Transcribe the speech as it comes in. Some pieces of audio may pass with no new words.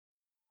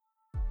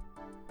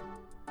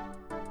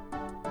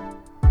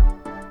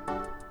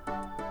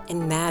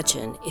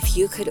Imagine if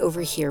you could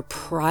overhear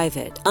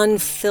private,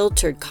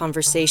 unfiltered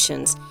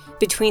conversations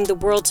between the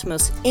world's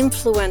most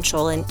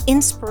influential and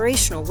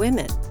inspirational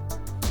women.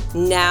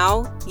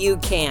 Now you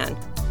can.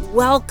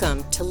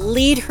 Welcome to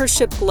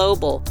Leadership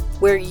Global,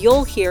 where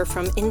you'll hear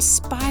from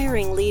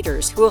inspiring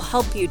leaders who will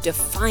help you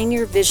define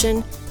your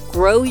vision,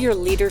 grow your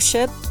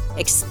leadership,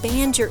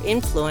 expand your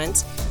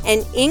influence,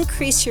 and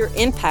increase your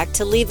impact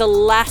to leave a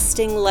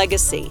lasting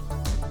legacy.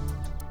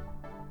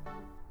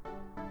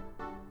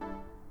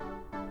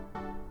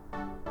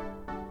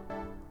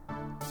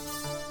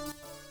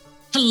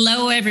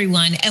 Hello,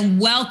 everyone, and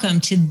welcome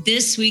to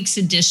this week's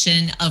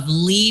edition of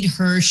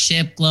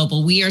Leadership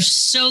Global. We are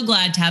so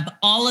glad to have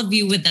all of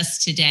you with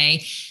us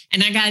today.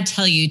 And I got to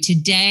tell you,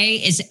 today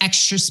is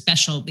extra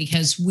special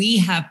because we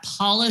have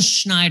Paula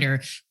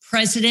Schneider,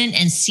 President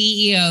and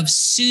CEO of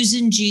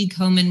Susan G.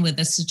 Komen, with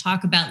us to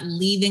talk about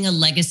leaving a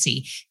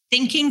legacy,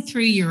 thinking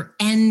through your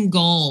end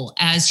goal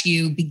as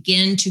you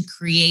begin to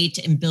create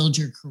and build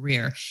your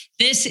career.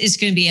 This is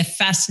going to be a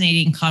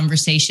fascinating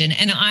conversation,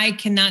 and I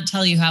cannot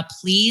tell you how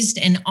pleased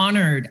and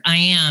honored I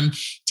am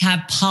to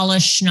have Paula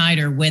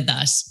Schneider with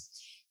us.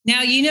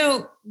 Now, you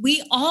know,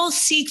 we all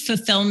seek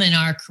fulfillment in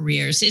our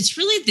careers. It's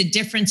really the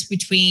difference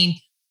between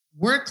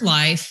work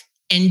life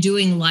and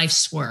doing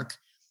life's work.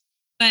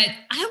 But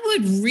I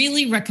would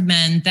really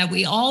recommend that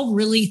we all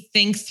really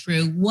think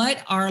through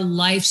what our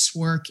life's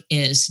work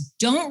is.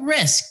 Don't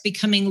risk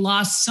becoming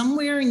lost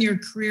somewhere in your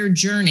career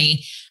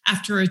journey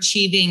after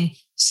achieving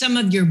some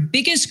of your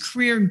biggest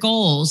career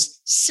goals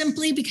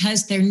simply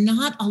because they're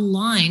not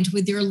aligned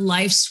with your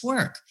life's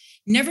work.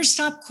 Never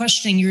stop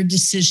questioning your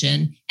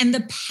decision and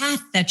the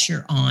path that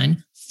you're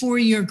on for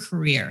your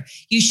career.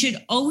 You should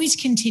always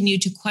continue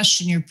to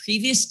question your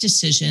previous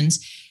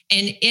decisions,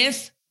 and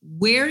if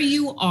where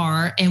you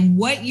are and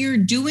what you're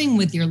doing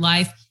with your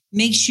life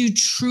makes you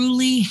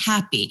truly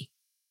happy.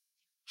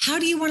 How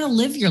do you want to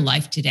live your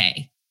life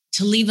today?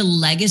 To leave a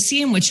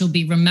legacy in which you'll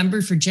be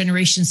remembered for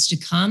generations to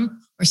come,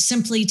 or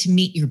simply to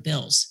meet your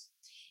bills?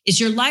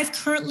 Is your life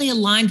currently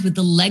aligned with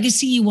the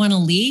legacy you want to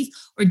leave,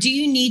 or do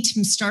you need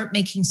to start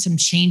making some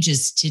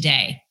changes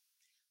today?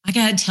 I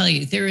got to tell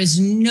you, there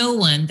is no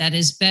one that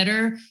is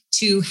better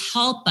to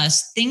help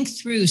us think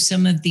through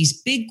some of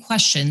these big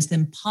questions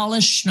than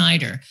Paula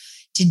Schneider.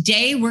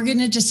 Today, we're going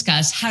to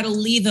discuss how to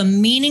leave a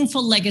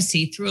meaningful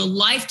legacy through a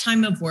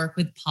lifetime of work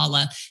with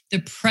Paula, the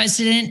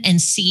President and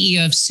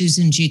CEO of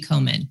Susan G.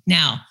 Komen.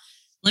 Now,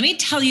 let me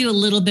tell you a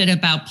little bit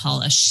about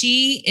Paula.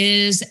 She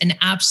is an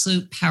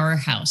absolute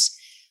powerhouse.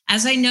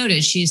 As I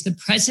noted, she is the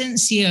President and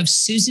CEO of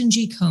Susan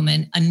G.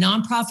 Komen, a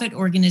nonprofit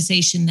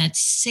organization that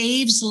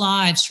saves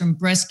lives from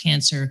breast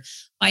cancer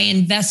by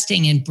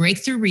investing in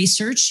breakthrough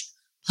research,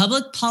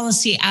 public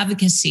policy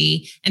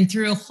advocacy, and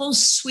through a whole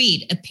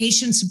suite of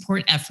patient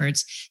support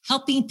efforts,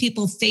 helping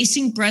people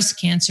facing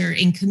breast cancer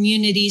in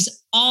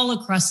communities all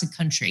across the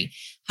country.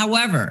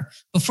 However,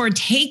 before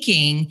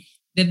taking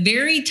the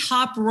very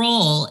top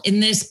role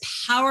in this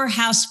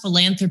powerhouse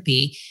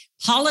philanthropy,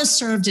 Paula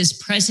served as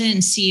president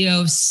and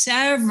CEO of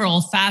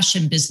several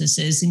fashion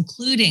businesses,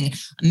 including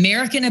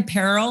American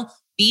Apparel,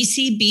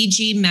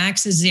 BCBG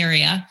Max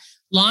Azaria,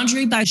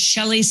 Laundry by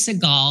Shelley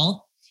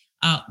Segal,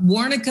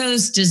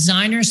 Warnaco's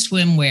designer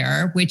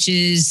swimwear, which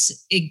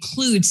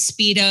includes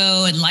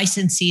Speedo and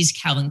licensees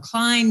Calvin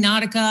Klein,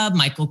 Nautica,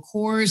 Michael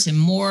Kors, and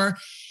more.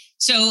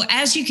 So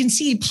as you can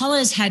see, Paula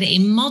has had a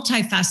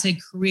multifaceted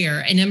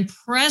career, an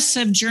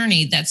impressive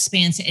journey that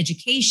spans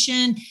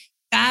education,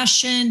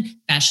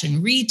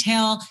 fashion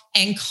retail,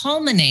 and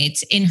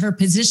culminates in her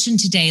position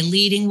today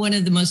leading one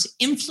of the most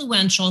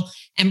influential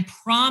and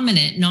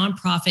prominent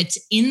nonprofits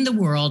in the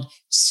world,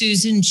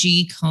 Susan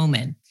G.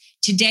 Komen.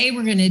 Today,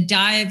 we're going to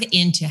dive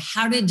into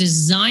how to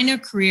design a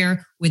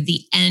career with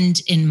the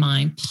end in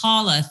mind.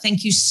 Paula,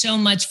 thank you so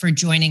much for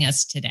joining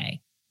us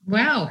today.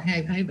 Wow,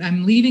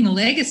 I'm leaving a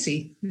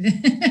legacy.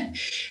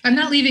 I'm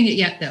not leaving it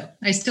yet, though.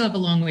 I still have a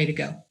long way to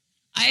go.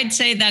 I'd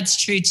say that's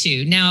true,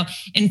 too. Now,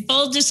 in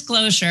full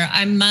disclosure,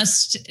 I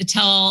must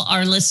tell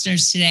our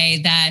listeners today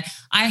that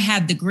I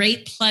had the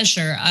great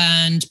pleasure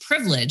and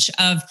privilege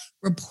of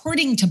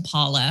reporting to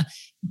Paula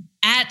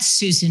at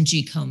Susan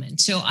G. Komen.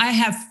 So I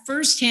have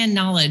firsthand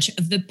knowledge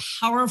of the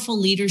powerful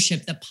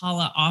leadership that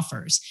Paula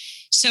offers.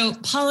 So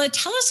Paula,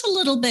 tell us a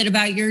little bit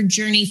about your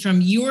journey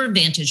from your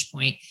vantage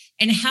point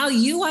and how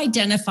you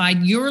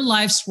identified your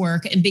life's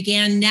work and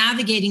began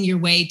navigating your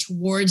way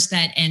towards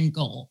that end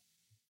goal.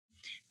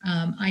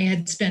 I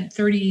had spent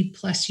 30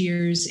 plus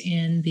years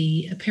in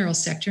the apparel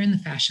sector, in the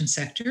fashion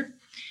sector,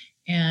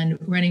 and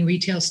running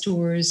retail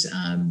stores,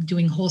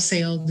 doing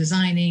wholesale,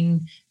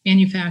 designing,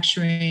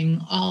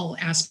 manufacturing, all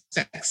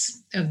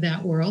aspects of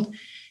that world.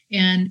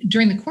 And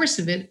during the course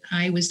of it,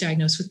 I was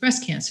diagnosed with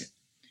breast cancer.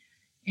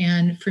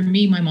 And for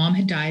me, my mom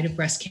had died of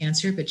breast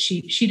cancer, but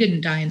she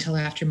didn't die until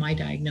after my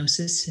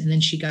diagnosis. And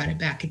then she got it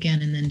back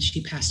again, and then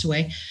she passed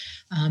away.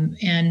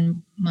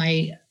 And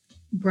my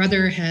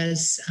brother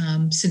has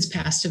since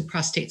passed of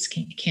prostate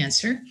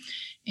cancer.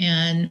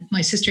 And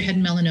my sister had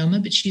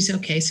melanoma, but she's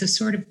okay. So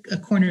sort of a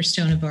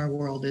cornerstone of our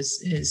world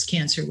is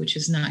cancer, which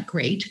is not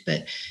great,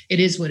 but it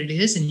is what it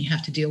is, and you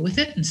have to deal with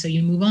it. And so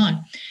you move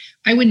on.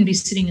 I wouldn't be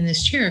sitting in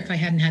this chair if I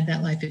hadn't had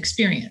that life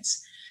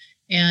experience.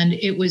 And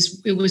it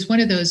was one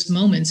of those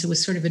moments. It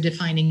was sort of a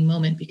defining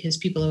moment, because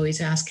people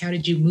always ask, how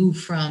did you move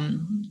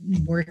from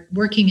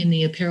working in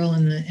the apparel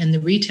and the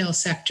retail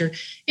sector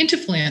into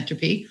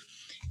philanthropy?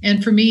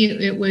 And for me,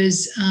 it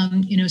was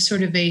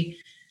sort of a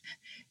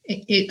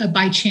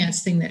by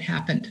chance thing that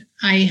happened.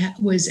 I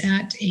was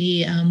at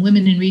a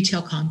women in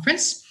retail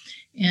conference,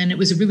 and it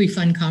was a really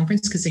fun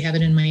conference because they have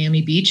it in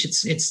Miami Beach.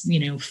 It's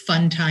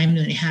fun time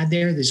that they had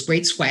there. There's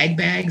great swag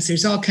bags.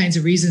 There's all kinds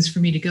of reasons for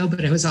me to go,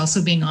 but I was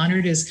also being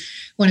honored as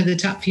one of the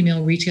top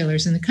female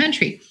retailers in the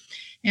country.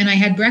 And I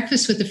had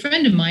breakfast with a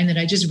friend of mine that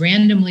I just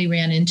randomly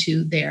ran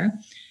into there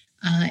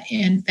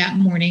and that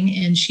morning.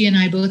 And she and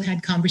I both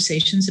had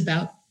conversations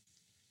about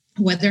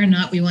whether or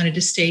not we wanted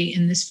to stay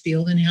in this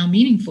field and how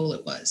meaningful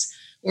it was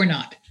or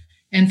not.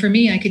 And for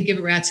me, I could give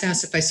a rat's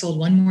ass if I sold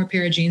one more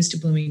pair of jeans to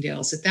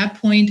Bloomingdale's. At that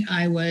point,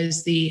 I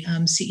was the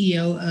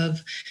CEO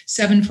of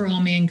Seven for All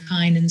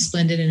Mankind and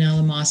Splendid and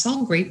Ella Moss,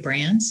 all great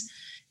brands.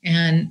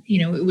 And,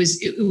 it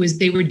was,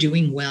 they were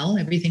doing well.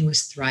 Everything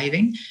was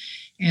thriving.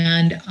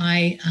 And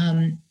I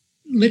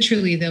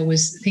literally, though,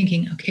 was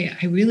thinking, okay,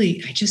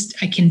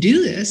 I can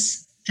do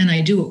this and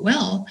I do it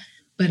well,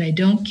 but I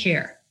don't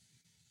care.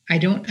 I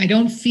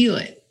don't feel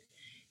it.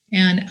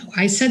 And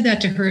I said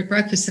that to her at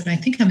breakfast, and I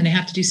think I'm going to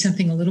have to do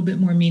something a little bit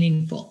more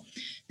meaningful.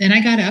 Then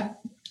I got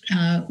up.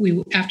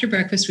 After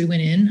breakfast, we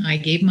went in. I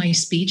gave my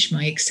speech,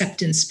 my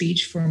acceptance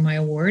speech for my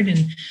award.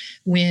 And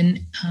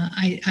when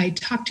I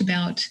talked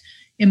about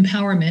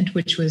empowerment,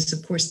 which was,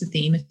 of course, the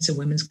theme. It's a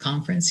women's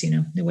conference.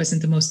 It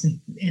wasn't the most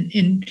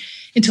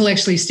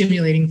intellectually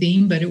stimulating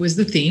theme, but it was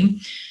the theme.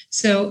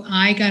 So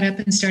I got up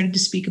and started to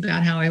speak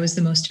about how I was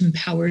the most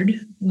empowered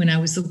when I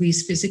was the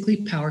least physically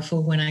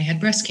powerful when I had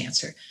breast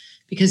cancer,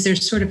 because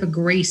there's sort of a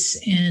grace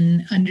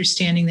in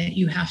understanding that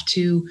you have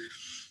to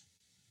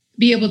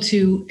be able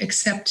to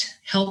accept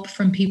help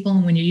from people.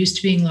 And when you're used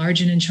to being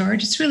large and in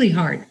charge, it's really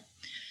hard.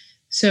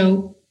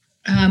 So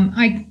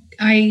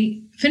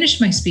I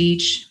finished my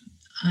speech.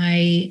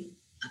 I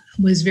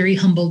was very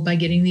humbled by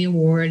getting the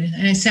award.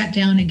 And I sat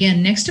down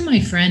again next to my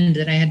friend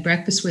that I had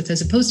breakfast with,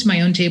 as opposed to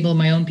my own table and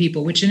my own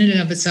people, which in and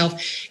of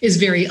itself is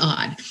very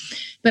odd.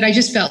 But I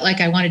just felt like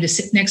I wanted to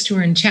sit next to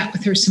her and chat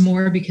with her some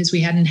more, because we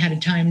hadn't had a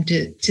time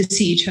to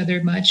see each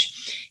other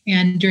much.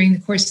 And during the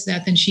course of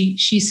that, then she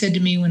said to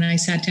me when I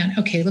sat down,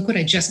 okay, look what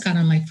I just got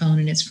on my phone.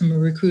 And it's from a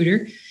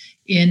recruiter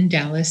in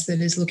Dallas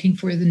that is looking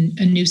for a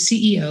new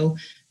CEO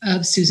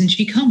of Susan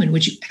G. Komen.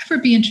 Would you ever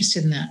be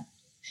interested in that?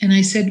 And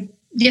I said,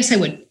 yes, I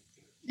would.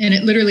 And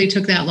it literally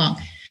took that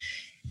long.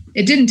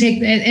 It didn't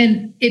take,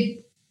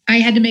 I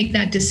had to make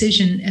that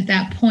decision at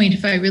that point,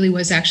 if I really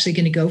was actually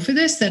going to go for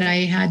this, that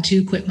I had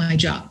to quit my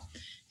job.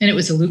 And it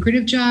was a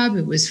lucrative job.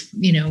 It was,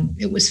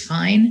 it was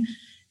fine.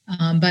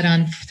 But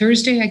on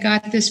Thursday, I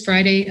got this.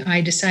 Friday,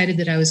 I decided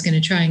that I was going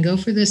to try and go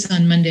for this.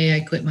 On Monday,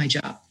 I quit my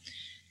job.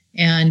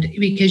 And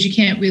because you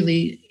can't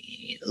really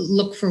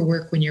look for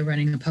work when you're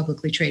running a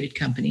publicly traded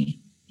company,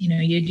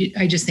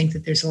 I just think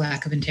that there's a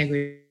lack of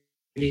integrity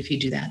if you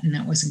do that. And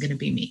that wasn't going to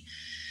be me.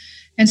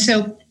 And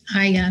so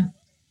I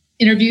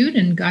interviewed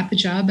and got the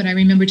job. But I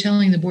remember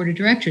telling the board of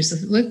directors,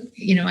 look,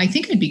 I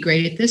think I'd be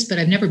great at this, but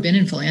I've never been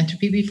in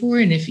philanthropy before.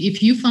 And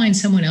if you find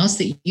someone else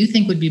that you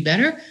think would be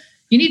better,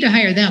 you need to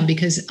hire them,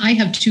 because I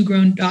have 2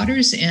 grown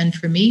daughters. And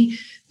for me,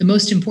 the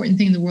most important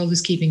thing in the world is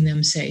keeping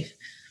them safe.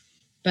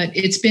 But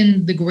it's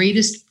been the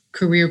greatest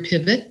career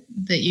pivot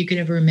that you could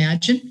ever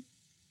imagine.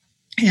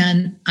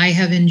 And I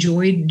have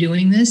enjoyed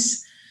doing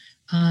this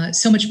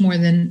so much more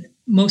than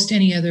most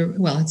any other.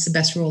 Well, it's the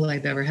best role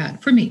I've ever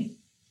had for me.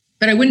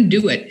 But I wouldn't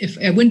do it if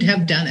I wouldn't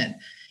have done it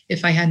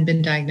if I hadn't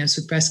been diagnosed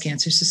with breast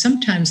cancer. So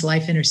sometimes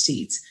life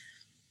intercedes.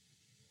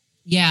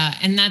 Yeah.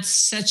 And that's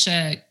such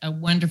a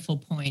wonderful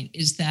point,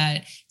 is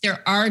that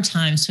there are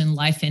times when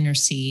life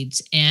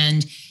intercedes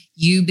and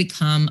you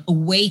become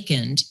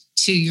awakened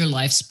to your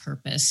life's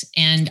purpose.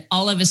 And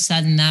all of a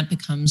sudden that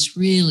becomes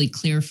really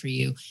clear for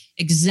you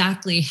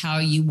exactly how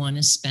you want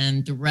to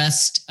spend the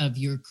rest of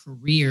your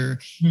career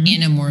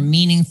in a more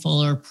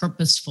meaningful or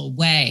purposeful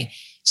way.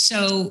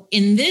 So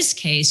in this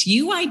case,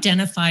 you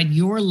identified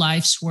your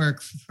life's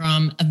work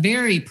from a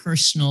very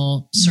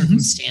personal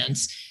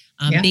circumstance,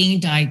 being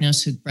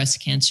diagnosed with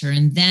breast cancer,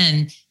 and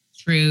then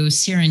through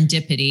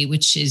serendipity,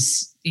 which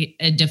is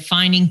a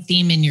defining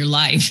theme in your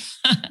life,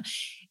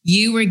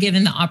 you were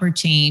given the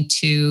opportunity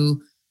to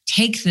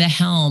take the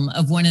helm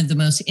of one of the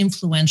most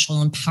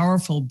influential and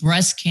powerful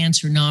breast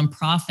cancer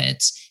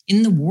nonprofits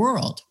in the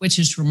world, which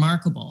is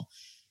remarkable.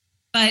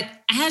 But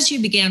as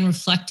you began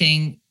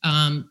reflecting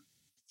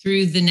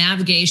through the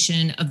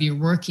navigation of your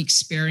work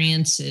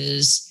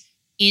experiences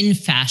in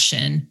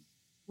fashion,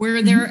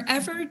 were there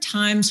ever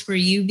times where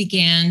you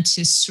began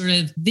to sort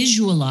of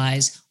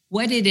visualize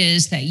what it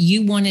is that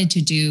you wanted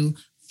to do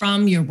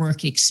from your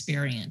work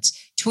experience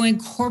to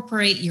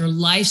incorporate your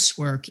life's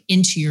work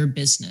into your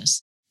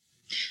business?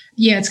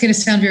 Yeah, it's going to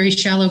sound very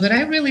shallow, but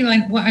I really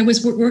I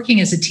was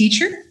working as a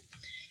teacher,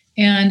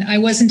 and I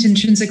wasn't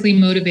intrinsically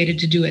motivated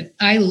to do it.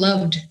 I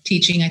loved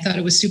teaching. I thought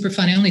it was super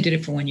fun. I only did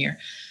it for 1 year.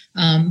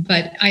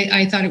 But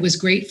I thought it was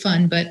great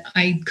fun, but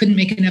I couldn't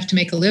make enough to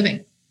make a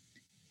living.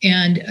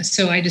 And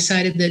so I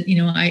decided that,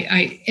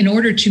 in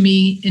order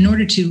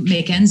to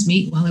make ends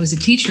meet while I was a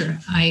teacher,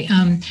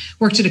 I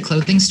worked at a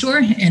clothing store,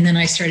 and then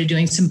I started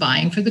doing some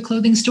buying for the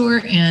clothing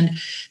store. And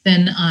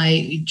then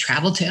I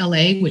traveled to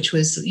LA, which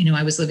was,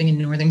 I was living in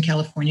Northern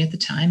California at the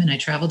time, and I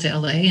traveled to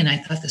LA, and I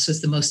thought this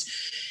was the most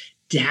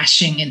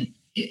dashing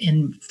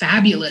and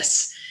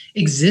fabulous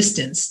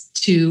existence,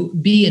 to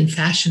be in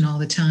fashion all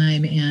the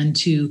time and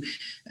to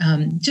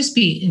just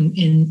be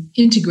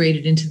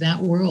integrated into that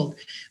world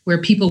where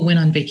people went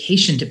on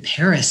vacation to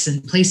Paris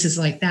and places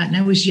like that. And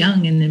I was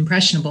young and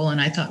impressionable,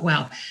 and I thought,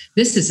 wow,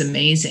 this is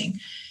amazing.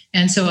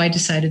 And so I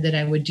decided that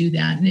I would do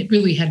that. And it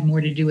really had more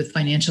to do with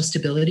financial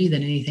stability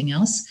than anything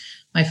else.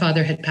 My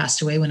father had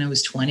passed away when I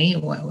was 20,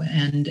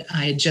 and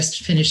I had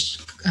just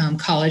finished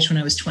college when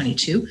I was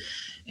 22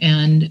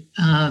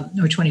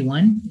 or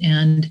 21.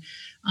 And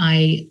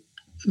I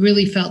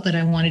really felt that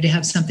I wanted to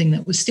have something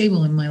that was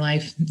stable in my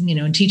life.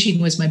 And teaching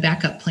was my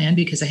backup plan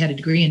because I had a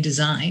degree in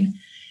design,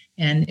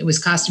 and it was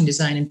costume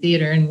design and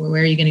theater. And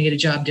where are you going to get a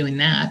job doing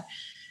that?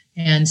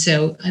 And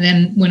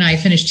then when I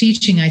finished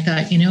teaching, I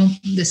thought,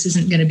 this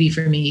isn't going to be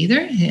for me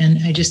either. And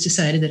I just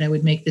decided that I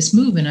would make this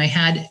move. And I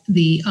had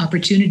the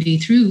opportunity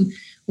through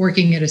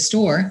working at a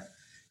store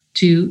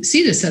to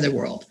see this other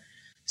world.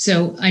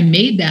 So I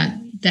made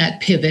that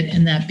pivot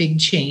and that big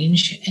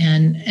change,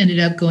 and ended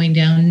up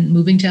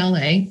moving to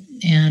LA,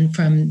 and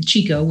from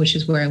Chico, which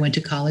is where I went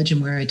to college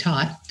and where I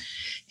taught.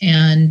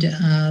 And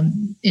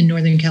in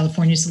Northern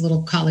California, it's a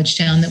little college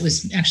town that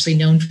was actually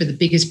known for the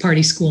biggest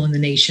party school in the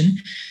nation,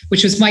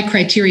 which was my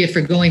criteria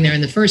for going there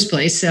in the first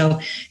place. So,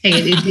 hey,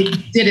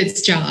 it did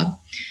its job.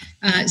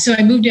 So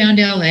I moved down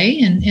to LA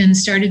and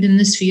started in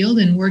this field,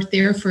 and worked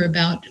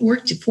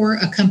for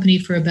a company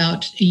for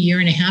about a year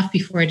and a half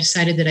before I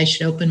decided that I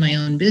should open my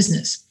own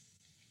business.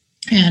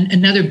 And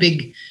another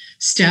big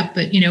step,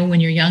 but when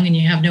you're young and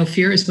you have no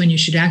fear, is when you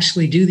should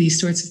actually do these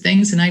sorts of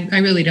things. And I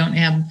really don't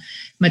have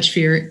much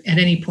fear at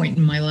any point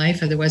in my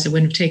life. Otherwise, I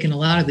wouldn't have taken a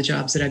lot of the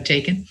jobs that I've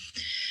taken.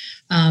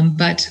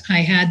 But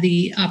I had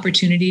the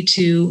opportunity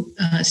to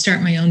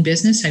start my own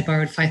business. I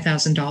borrowed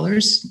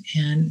 $5,000,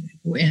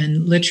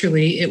 and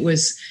literally it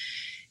was,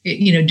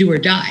 do or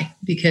die,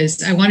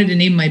 because I wanted to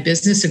name my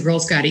business "A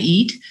Girl's Gotta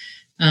Eat."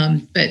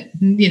 But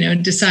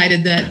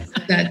decided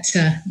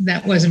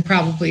that wasn't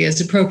probably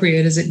as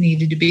appropriate as it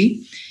needed to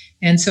be.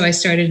 And so I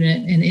started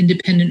an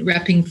independent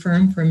repping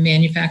firm for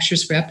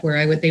Manufacturers Rep,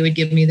 where they would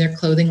give me their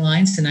clothing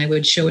lines, and I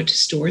would show it to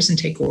stores and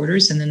take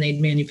orders, and then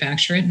they'd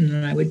manufacture it, and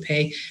then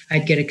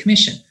I'd get a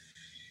commission.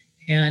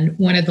 And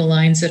one of the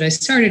lines that I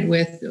started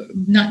with,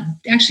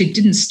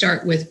 didn't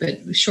start with,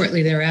 but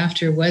shortly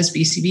thereafter, was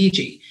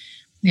BCBG.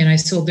 And I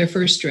sold their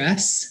first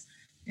dress.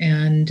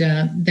 And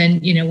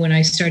then, when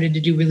I started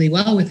to do really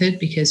well with it,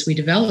 because we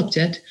developed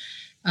it,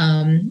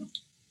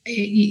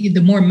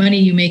 the more money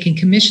you make in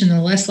commission, the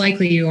less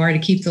likely you are to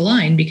keep the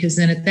line, because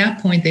then at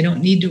that point, they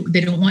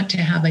don't want to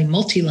have a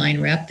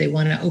multi-line rep. They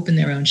want to open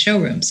their own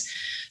showrooms.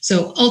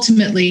 So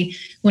ultimately,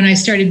 when I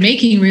started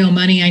making real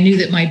money, I knew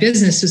that my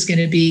business was going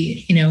to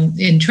be,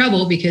 in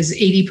trouble, because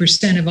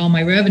 80% of all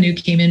my revenue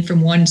came in from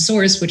one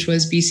source, which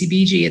was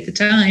BCBG at the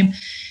time.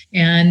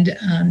 And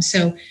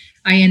so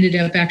I ended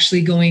up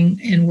actually going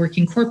and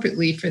working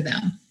corporately for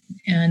them.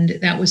 And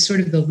that was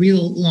sort of the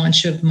real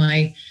launch of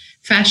my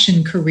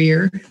fashion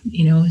career,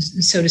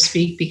 so to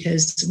speak,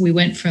 because we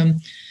went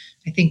from,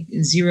 I think,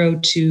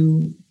 0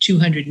 to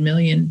 200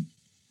 million.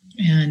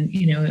 And,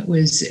 it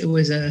was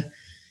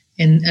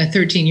in a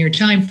 13-year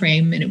time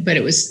frame, but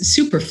it was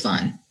super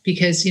fun,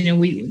 because,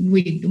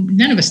 we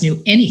none of us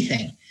knew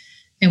anything,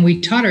 and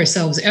we taught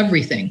ourselves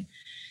everything.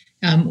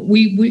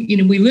 We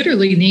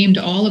literally named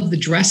all of the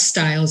dress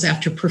styles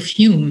after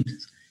perfume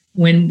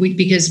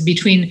because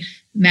between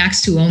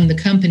Max, who owned the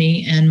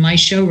company, and my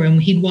showroom,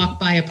 he'd walk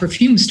by a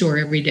perfume store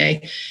every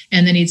day,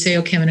 and then he'd say,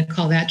 okay, I'm going to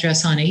call that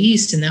dress Anna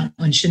East, and that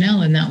one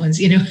Chanel, and that one's,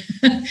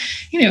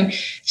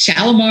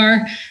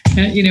 Shalimar,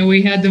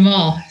 we had them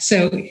all.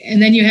 So,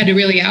 and then you had to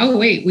really,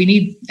 we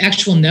need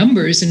actual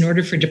numbers in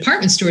order for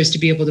department stores to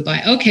be able to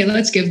buy. Okay,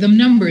 let's give them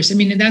numbers. I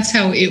mean, that's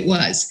how it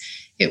was.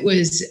 It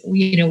was,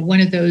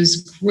 one of those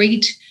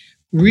great,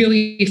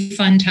 really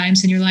fun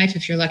times in your life,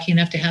 if you're lucky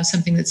enough to have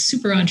something that's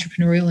super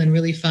entrepreneurial and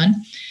really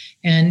fun.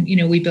 And,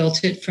 we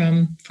built it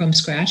from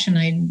scratch. And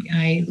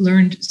I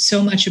learned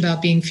so much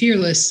about being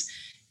fearless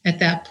at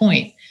that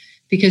point,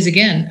 because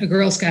again, a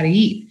girl's got to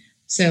eat.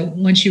 So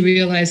once you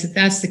realize that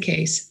that's the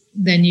case,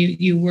 then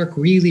you work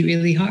really,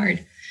 really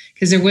hard,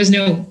 because there was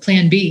no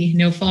plan B,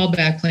 no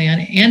fallback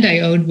plan. And I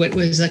owed what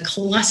was a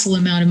colossal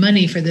amount of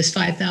money for this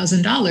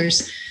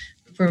 $5,000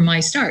 for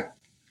my start.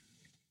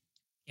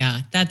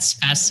 Yeah, that's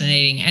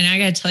fascinating. And I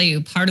got to tell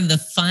you, part of the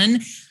fun,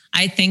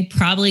 I think,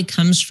 probably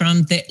comes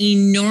from the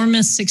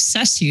enormous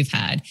success you've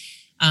had.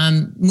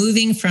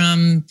 Moving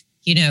from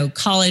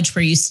college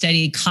where you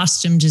studied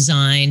costume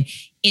design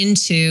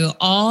into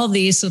all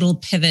these little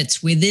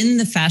pivots within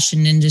the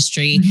fashion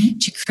industry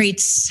to create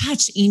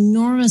such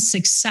enormous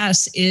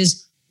success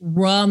is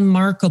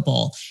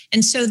remarkable.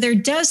 And so there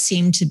does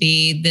seem to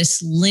be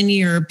this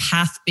linear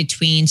path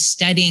between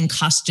studying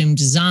costume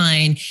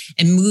design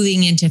and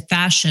moving into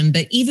fashion.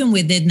 But even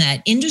within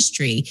that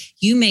industry,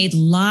 you made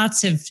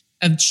lots of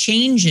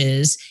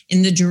changes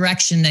in the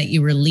direction that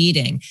you were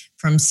leading,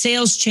 from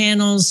sales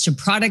channels to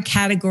product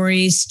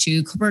categories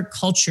to corporate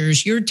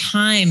cultures. Your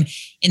time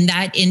in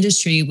that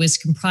industry was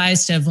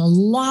comprised of a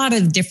lot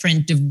of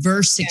different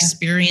diverse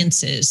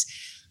experiences,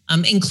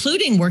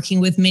 including working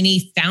with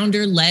many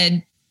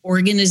founder-led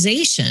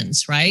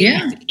organizations, right?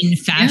 In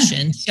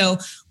fashion. Yeah. So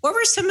what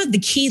were some of the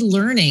key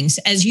learnings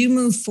as you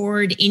move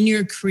forward in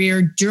your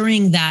career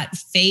during that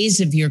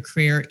phase of your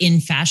career in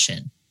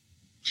fashion?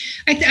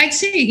 I'd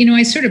say,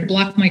 I sort of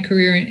blocked my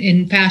career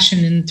in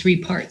fashion in three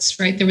parts,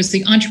 right? There was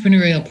the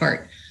entrepreneurial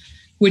part,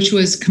 which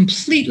was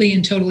completely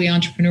and totally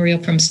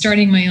entrepreneurial, from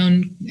starting my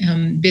own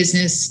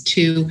business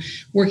to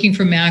working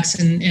for Max.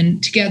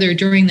 And together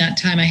during that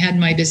time, I had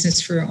my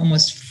business for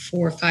almost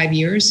 4 or 5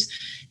 years.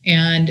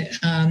 And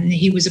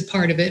he was a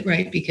part of it,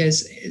 right?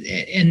 Because,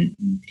 and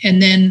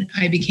then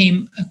I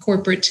became a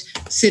corporate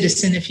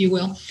citizen, if you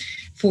will,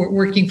 for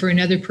working for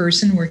another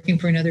person, working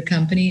for another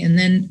company. And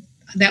then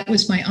that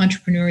was my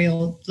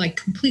entrepreneurial, like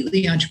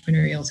completely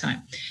entrepreneurial time.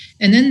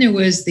 And then there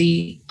was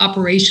the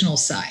operational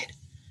side,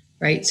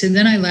 right? So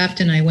then I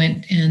left and I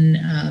went and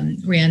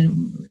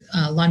ran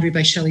Laundry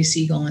by Shelley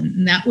Siegel.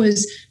 And that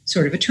was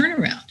sort of a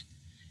turnaround.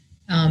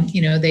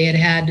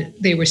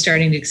 They were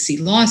starting to see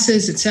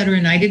losses, et cetera.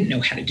 And I didn't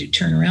know how to do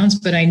turnarounds,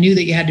 but I knew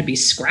that you had to be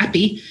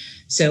scrappy.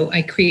 So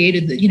I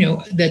created the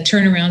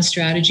turnaround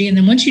strategy. And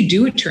then once you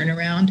do a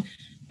turnaround,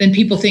 then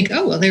people think,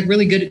 oh, well, they're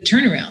really good at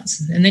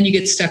turnarounds. And then you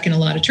get stuck in a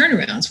lot of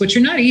turnarounds, which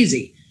are not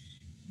easy,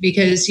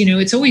 because,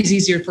 it's always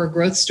easier for a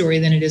growth story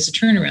than it is a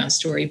turnaround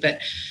story. But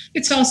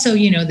it's also,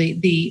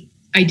 the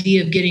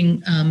idea of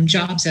getting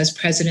jobs as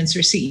presidents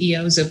or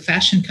CEOs of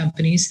fashion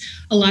companies,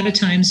 a lot of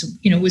times,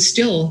 was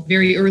still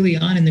very early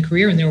on in the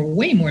career, and there were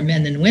way more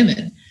men than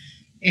women.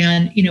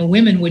 And,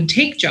 women would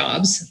take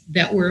jobs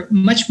that were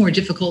much more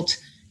difficult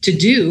to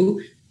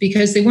do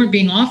because they weren't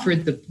being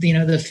offered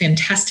the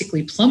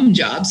fantastically plum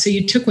job. So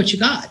you took what you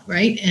got,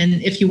 right?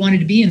 And if you wanted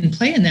to be and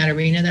play in that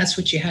arena, that's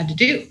what you had to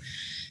do.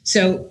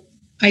 So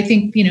I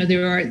think,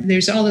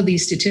 there's all of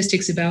these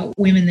statistics about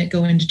women that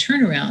go into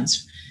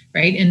turnarounds,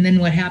 right? And then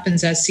what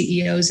happens as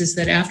CEOs is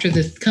that after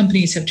the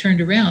companies have turned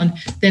around,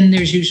 then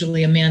there's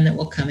usually a man that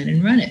will come in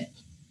and run it.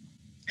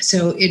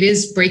 So it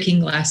is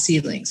breaking glass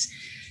ceilings.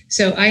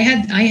 So I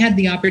had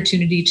the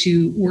opportunity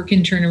to work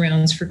in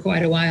turnarounds for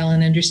quite a while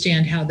and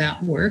understand how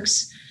that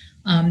works.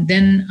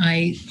 Then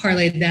I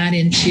parlayed that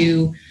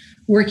into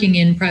working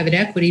in private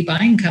equity,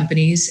 buying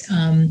companies,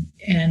 and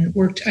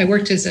I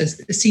worked as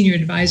a senior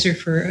advisor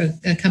for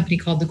a company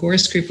called the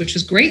Gorse Group, which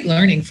was great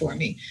learning for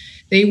me.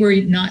 They were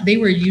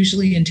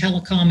usually in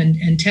telecom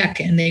and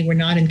tech, and they were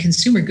not in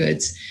consumer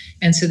goods.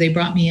 And so they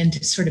brought me in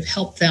to sort of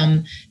help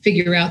them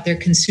figure out their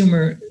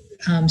consumer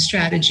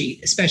strategy,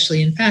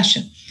 especially in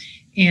fashion.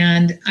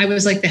 And I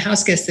was like the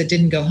house guest that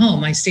didn't go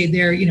home. I stayed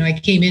there. I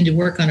came in to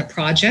work on a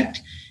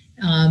project,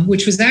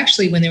 which was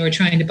actually when they were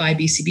trying to buy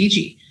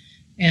BCBG.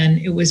 And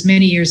it was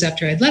many years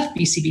after I'd left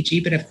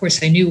BCBG, but of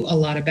course I knew a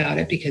lot about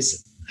it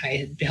because I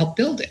had helped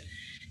build it.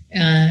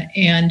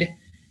 And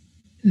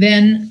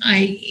then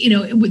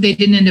they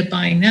didn't end up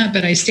buying that,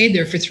 but I stayed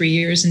there for 3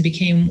 years and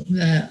became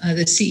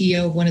the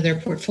CEO of one of their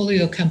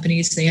portfolio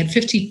companies. They had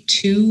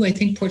 52, I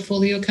think,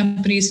 portfolio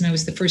companies, and I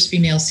was the first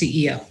female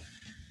CEO.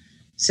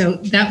 So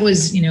that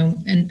was,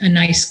 a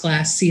nice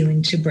glass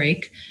ceiling to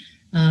break,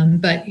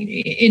 but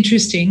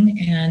interesting.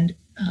 And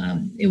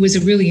it was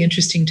a really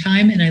interesting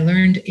time. And I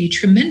learned a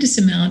tremendous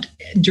amount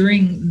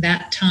during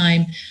that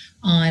time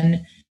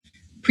on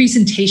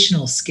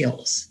presentational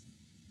skills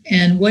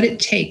and what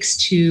it takes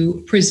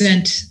to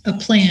present a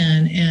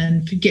plan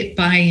and get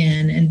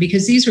buy-in. And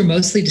because these were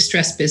mostly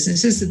distressed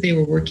businesses that they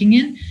were working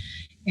in,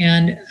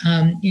 and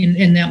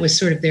that was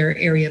sort of their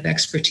area of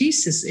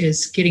expertise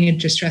is getting a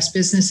distressed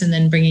business and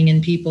then bringing in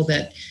people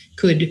that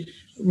could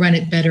run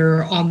it better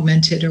or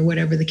augment it or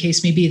whatever the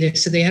case may be.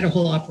 So they had a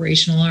whole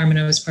operational arm, and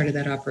I was part of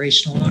that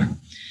operational arm.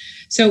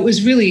 So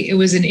it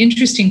was an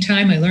interesting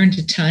time. I learned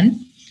a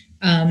ton.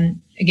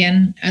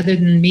 Again, other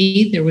than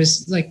me, there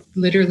was like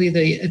literally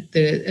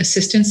the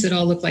assistants that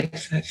all looked like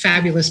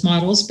fabulous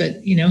models,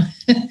 but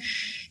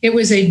it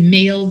was a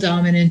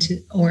male-dominant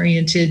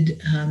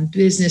oriented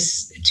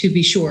business, to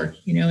be sure,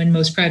 and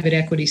most private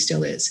equity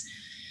still is.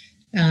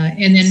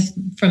 And then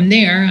from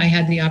there, I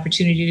had the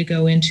opportunity to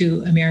go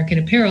into American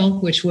Apparel,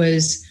 which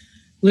was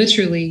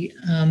literally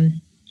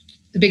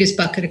the biggest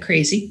bucket of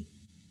crazy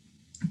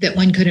that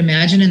one could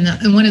imagine,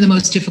 and one of the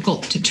most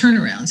difficult to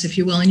turnarounds, if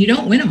you will. And you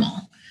don't win them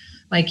all.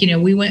 Like,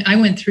 I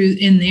went through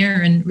in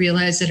there and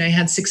realized that I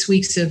had 6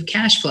 weeks of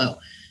cash flow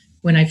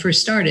when I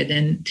first started,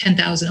 and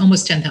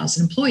almost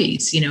 10,000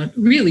 employees,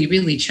 really,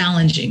 really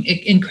challenging,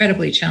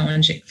 incredibly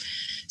challenging.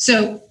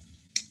 So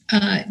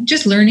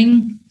just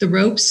learning the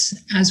ropes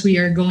as we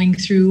are going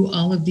through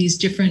all of these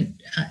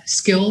different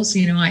skills.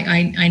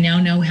 I now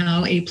know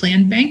how a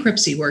planned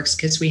bankruptcy works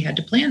because we had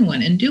to plan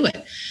one and do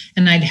it.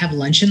 And I'd have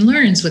lunch and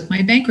learns with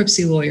my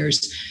bankruptcy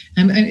lawyers.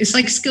 It's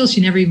like skills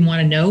you never even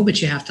want to know,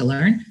 but you have to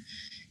learn.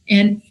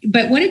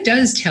 But what it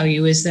does tell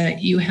you is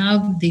that you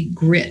have the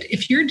grit.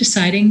 If you're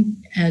deciding,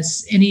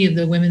 as any of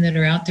the women that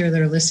are out there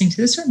that are listening to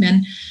this, or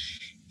men,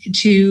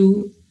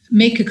 to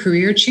make a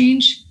career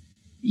change,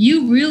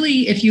 you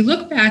really, if you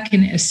look back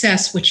and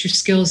assess what your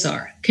skills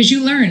are, because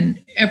you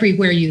learn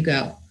everywhere you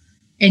go,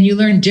 and you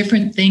learn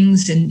different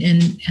things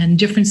and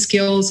different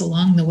skills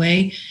along the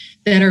way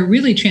that are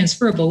really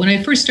transferable. When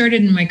I first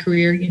started in my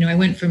career, I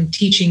went from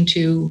teaching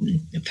to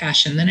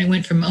fashion. Then I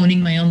went from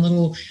owning my own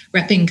little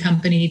repping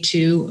company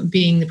to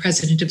being the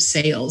president of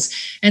sales.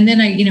 And then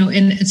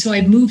and so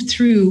I moved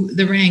through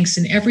the ranks,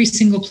 and every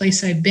single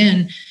place I've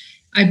been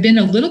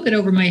a little bit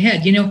over my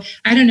head.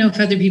 I don't know if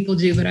other people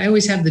do, but I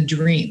always have the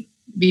dream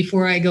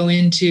before I go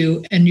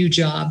into a new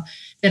job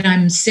that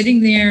I'm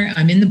sitting there,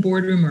 I'm in the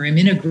boardroom, or I'm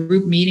in a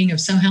group meeting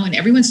of somehow, and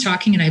everyone's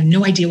talking and I have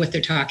no idea what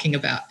they're talking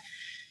about.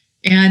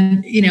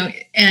 And,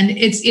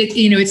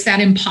 it's that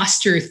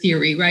imposter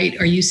theory, right?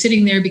 Are you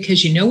sitting there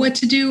because you know what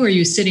to do? Or are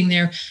you sitting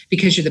there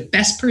because you're the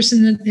best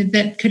person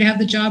that could have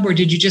the job? Or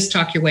did you just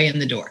talk your way in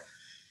the door?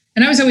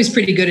 And I was always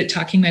pretty good at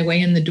talking my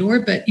way in the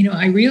door, but,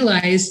 I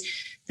realized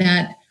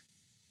that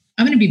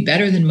I'm going to be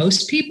better than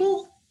most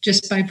people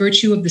just by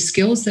virtue of the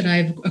skills that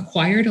I've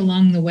acquired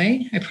along the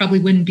way. I probably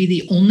wouldn't be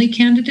the only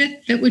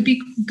candidate that would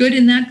be good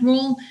in that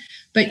role,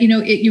 but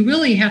you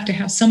really have to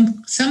have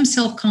some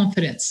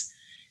self-confidence.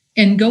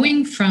 And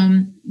going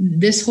from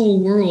this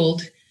whole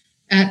world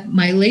at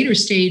my later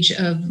stage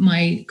of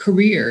my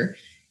career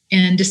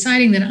and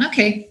deciding that,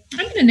 okay,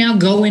 I'm going to now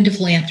go into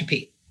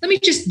philanthropy. Let me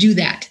just do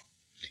that.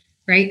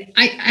 Right.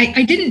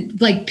 I didn't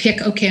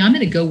pick, okay, I'm going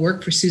to go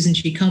work for Susan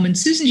G. Komen.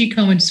 Susan G.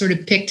 Komen sort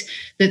of picked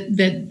that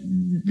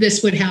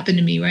this would happen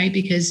to me, right?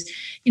 Because,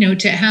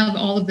 to have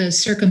all of the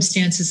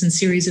circumstances and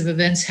series of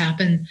events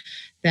happen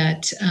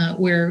that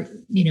where,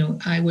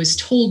 I was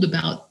told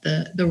about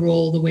the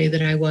role, the way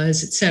that I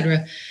was, et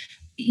cetera,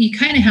 you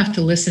kind of have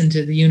to listen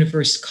to the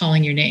universe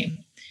calling your name.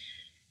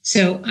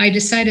 So I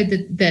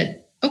decided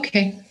that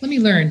okay, let me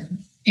learn.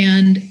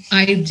 And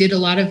I did a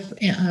lot of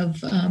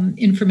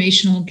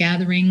informational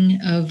gathering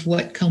of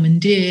what Komen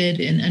did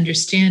and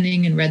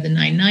understanding, and read the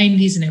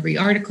 990s and every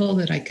article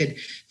that I could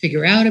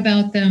figure out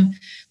about them.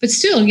 But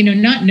still,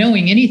 not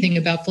knowing anything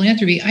about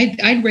philanthropy,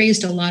 I'd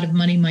raised a lot of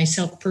money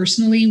myself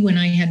personally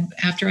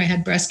after I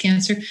had breast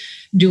cancer,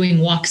 doing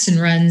walks and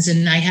runs.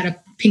 And I had a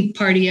pink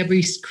party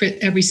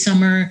every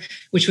summer,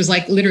 which was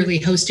like literally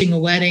hosting a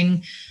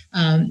wedding.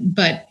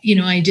 But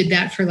I did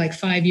that for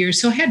 5 years.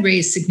 So I had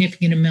raised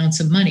significant amounts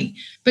of money,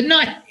 but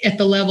not at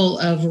the level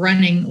of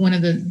running one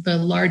of the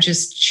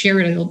largest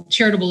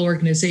charitable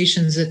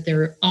organizations that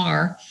there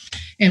are,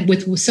 and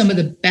with some of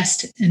the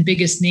best and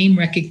biggest name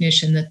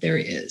recognition that there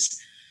is.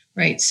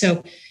 Right.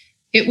 So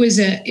it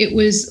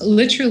was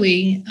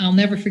literally, I'll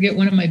never forget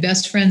one of my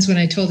best friends when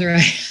I told her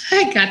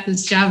I got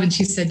this job, and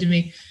she said to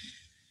me,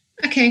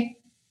 okay,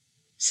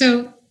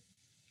 so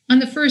on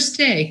the first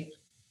day,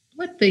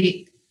 what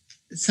the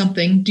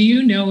something do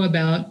you know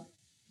about,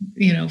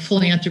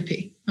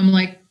 philanthropy? I'm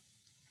like,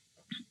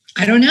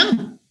 I don't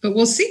know, but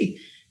we'll see.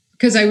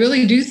 Because I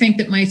really do think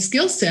that my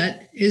skill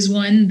set is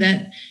one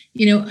that,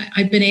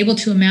 I've been able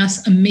to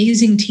amass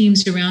amazing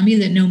teams around me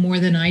that know more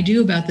than I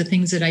do about the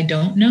things that I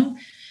don't know.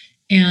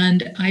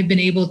 And I've been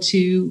able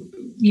to,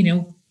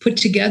 put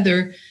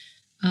together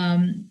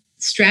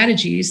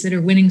strategies that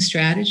are winning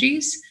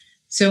strategies.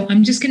 So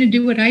I'm just going to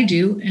do what I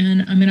do,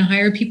 and I'm going to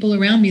hire people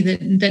around me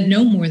that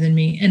know more than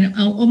me. And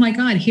oh my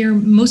God, here,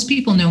 most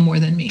people know more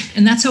than me,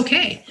 and that's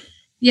okay.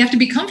 You have to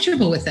be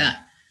comfortable with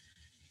that.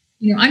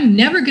 I'm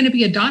never going to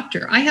be a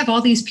doctor. I have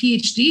all these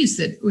PhDs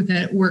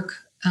that work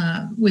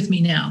with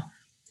me now,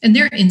 and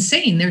they're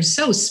insane. They're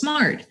so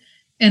smart.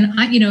 And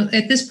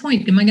at this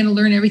point, am I going to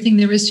learn everything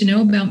there is to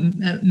know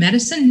about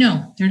medicine?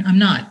 No, I'm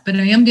not. But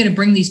I am going to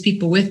bring these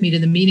people with me to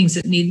the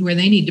meetings where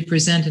they need to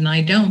present, and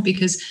I don't,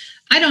 because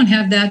I don't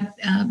have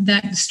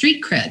that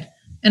street cred,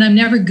 and I'm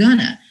never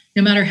gonna,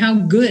 no matter how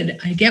good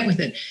I get with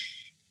it.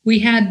 We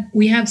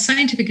have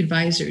scientific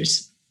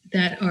advisors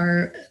that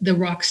are the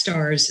rock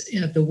stars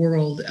of the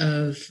world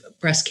of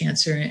breast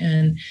cancer,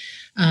 and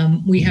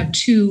we have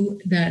two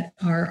that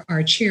are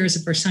our chairs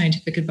of our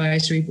scientific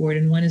advisory board,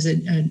 and one is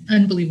an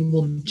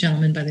unbelievable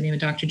gentleman by the name of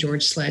Dr.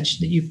 George Sledge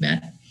that you've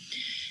met.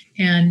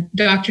 And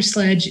Dr.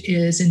 Sledge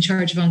is in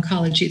charge of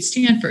oncology at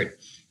Stanford.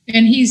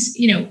 And he's,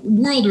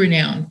 world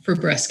renowned for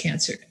breast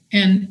cancer.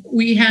 And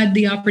we had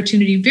the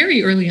opportunity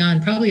very early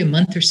on, probably a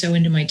month or so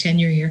into my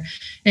tenure here,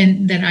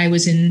 and that I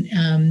was in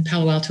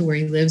Palo Alto where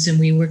he lives, and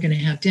we were going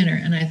to have dinner.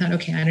 And I thought,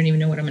 okay, I don't even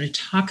know what I'm going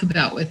to talk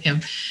about with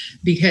him,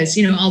 because,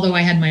 although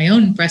I had my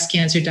own breast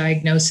cancer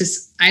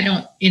diagnosis, I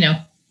don't,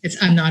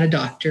 I'm not a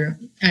doctor.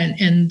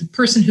 And the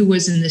person who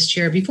was in this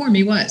chair before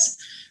me was,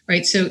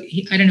 right? So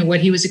I don't know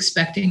what he was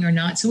expecting or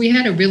not. So we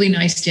had a really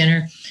nice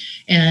dinner.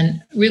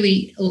 and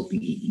really,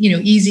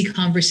 easy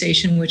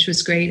conversation, which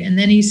was great. And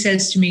then he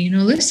says to me,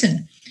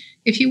 listen,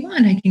 if you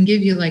want, I can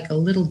give you like a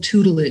little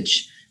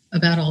tutelage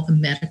about all the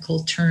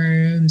medical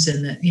terms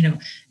and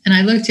and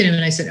I looked at him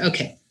and I said,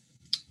 okay,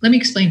 let me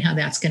explain how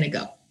that's going to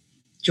go,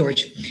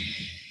 George.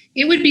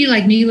 It would be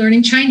like me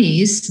learning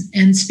Chinese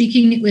and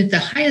speaking with the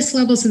highest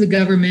levels of the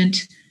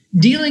government,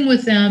 dealing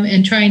with them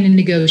and trying to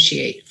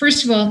negotiate.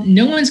 First of all,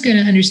 no one's going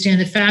to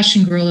understand the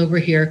fashion girl over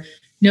here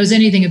knows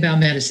anything about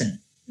medicine,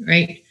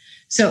 right?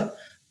 So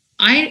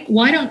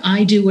why don't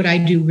I do what I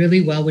do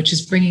really well, which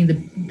is bringing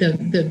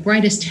the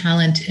brightest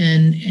talent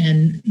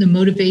and the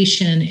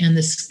motivation and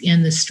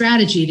the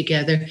strategy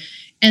together.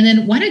 And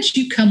then why don't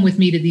you come with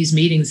me to these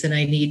meetings that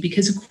I need?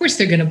 Because of course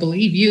they're going to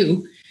believe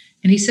you.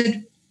 And he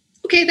said,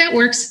 okay, that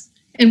works.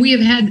 And we have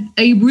had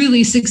a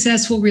really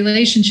successful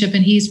relationship.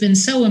 And he's been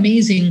so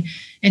amazing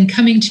and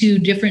coming to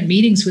different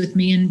meetings with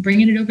me and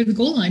bringing it over the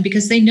goal line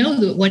because they know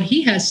that what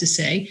he has to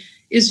say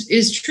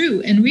is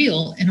true and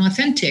real and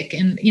authentic.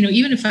 And,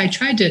 even if I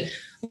tried to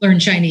learn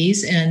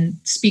Chinese and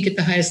speak at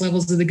the highest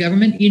levels of the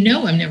government,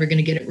 I'm never going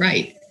to get it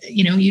right.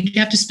 You'd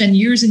have to spend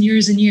years and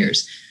years and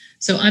years.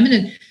 So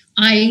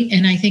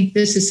I think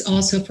this is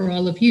also for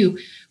all of you,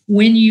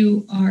 when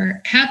you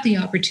have the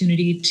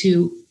opportunity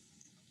to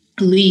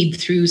lead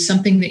through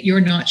something that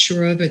you're not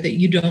sure of or that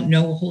you don't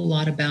know a whole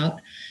lot about,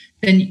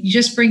 then you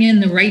just bring in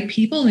the right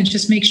people and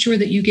just make sure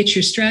that you get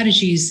your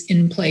strategies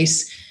in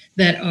place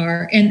that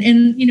are,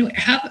 and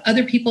have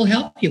other people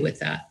help you with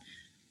that.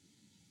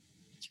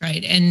 That's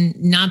right. And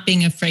not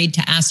being afraid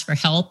to ask for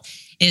help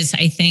is,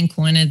 I think,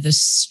 one of the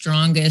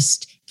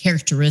strongest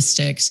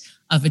characteristics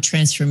of a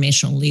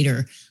transformational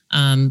leader,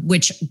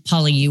 which,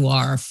 Polly, you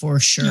are for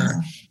sure.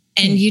 Yeah.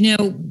 And,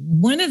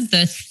 one of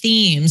the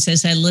themes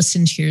as I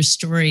listen to your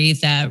story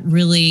that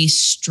really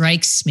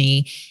strikes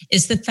me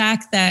is the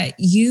fact that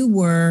you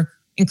were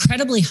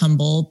incredibly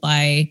humble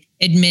by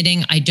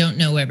admitting I don't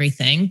know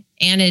everything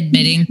and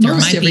admitting there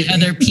might be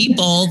other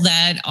people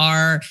that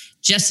are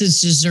just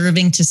as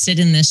deserving to sit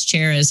in this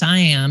chair as I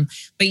am,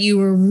 but you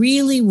were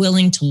really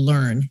willing to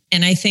learn.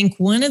 And I think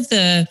one of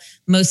the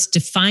most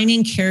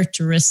defining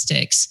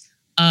characteristics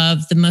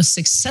of the most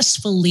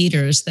successful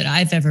leaders that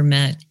I've ever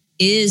met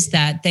is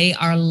that they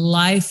are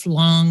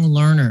lifelong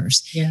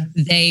learners. Yeah.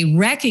 They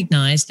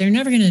recognize they're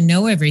never going to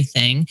know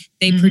everything.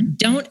 They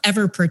don't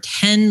ever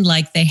pretend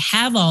like they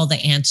have all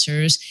the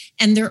answers,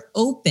 and they're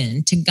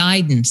open to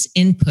guidance,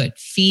 input,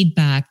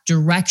 feedback,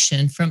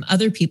 direction from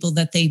other people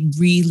that they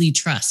really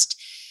trust.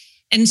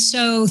 And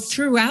so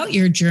throughout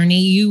your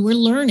journey, you were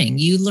learning.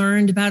 You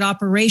learned about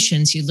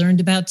operations. You learned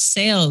about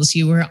sales.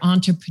 You were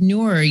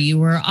entrepreneur. You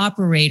were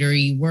operator.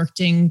 You worked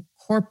in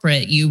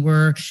corporate. You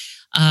were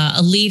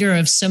a leader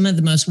of some of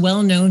the most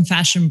well-known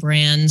fashion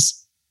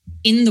brands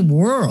in the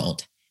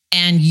world.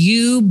 And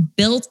you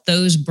built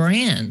those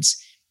brands.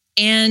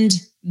 And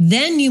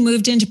then you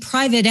moved into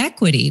private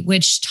equity,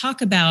 which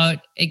talk about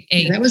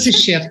that was a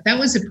shift. That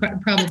was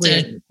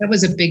that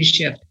was a big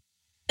shift.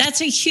 That's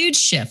a huge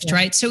shift,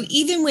 right? So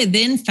even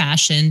within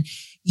fashion,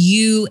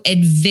 you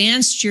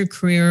advanced your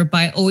career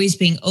by always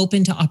being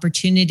open to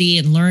opportunity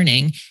and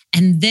learning.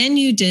 And then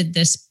you did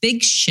this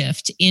big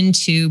shift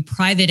into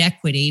private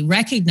equity,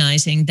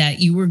 recognizing that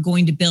you were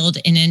going to build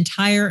an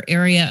entire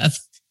area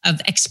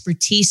of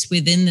expertise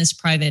within this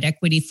private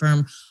equity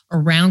firm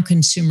around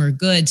consumer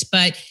goods.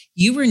 But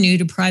you were new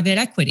to private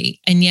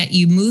equity, and yet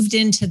you moved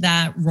into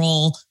that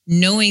role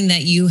knowing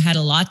that you had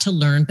a lot to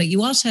learn, but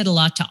you also had a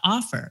lot to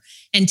offer.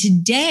 And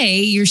today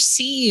you're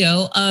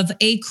CEO of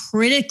a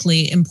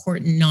critically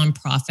important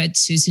nonprofit,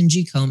 Susan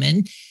G.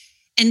 Komen.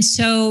 And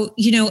so,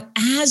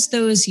 as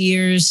those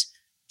years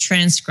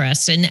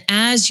transgressed and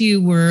as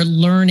you were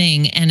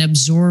learning and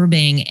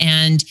absorbing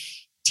and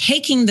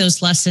taking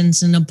those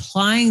lessons and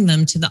applying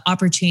them to the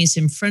opportunities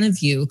in front of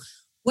you,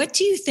 what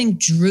do you think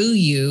drew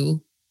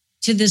you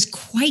to this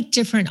quite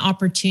different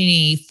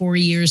opportunity 4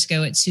 years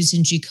ago at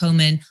Susan G.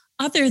 Komen,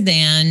 other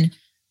than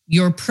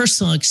your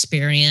personal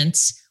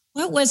experience?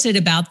 What was it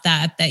about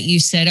that you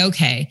said,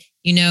 okay,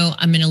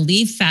 I'm going to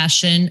leave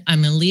fashion,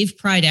 I'm going to leave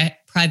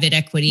private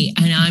equity,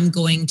 and I'm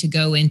going to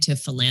go into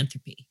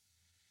philanthropy?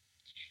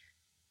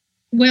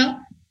 Well,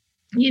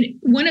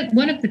 one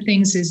of the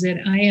things is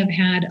that I have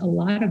had a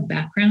lot of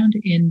background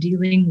in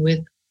dealing with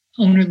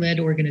owner-led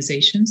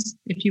organizations,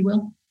 if you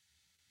will.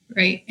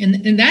 Right.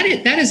 And that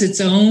is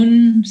its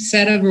own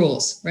set of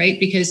rules, right?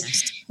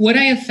 Because what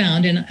I have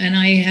found, and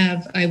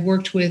I've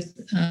worked with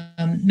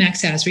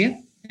Max Azria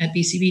at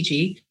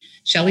BCBG,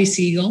 Shelley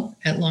Siegel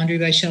at Laundry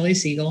by Shelley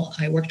Siegel.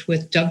 I worked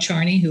with Doug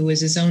Charney, who was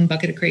his own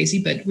bucket of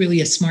crazy, but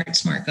really a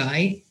smart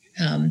guy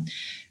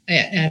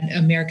at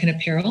American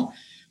Apparel.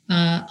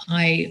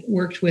 I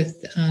worked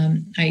with,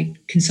 I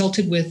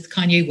consulted with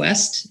Kanye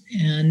West,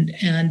 and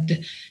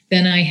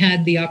then I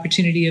had the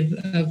opportunity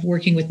of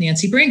working with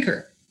Nancy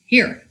Brinker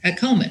here at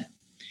Komen.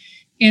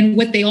 And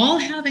what they all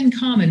have in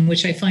common,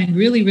 which I find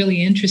really, really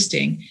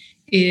interesting,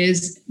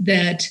 is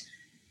that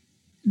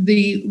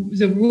the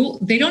rule,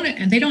 they don't,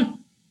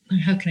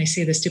 how can I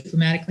say this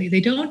diplomatically? They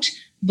don't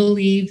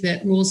believe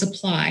that rules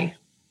apply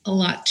a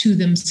lot to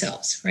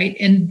themselves, right?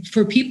 And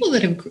for people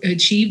that have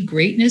achieved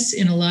greatness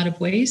in a lot of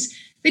ways,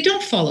 they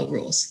don't follow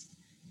rules.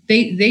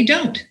 They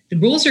don't. The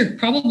rules are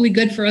probably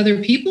good for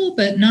other people,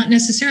 but not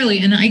necessarily.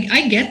 And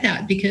I get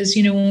that because,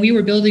 when we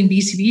were building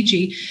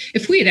BCBG,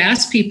 if we had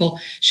asked people,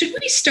 should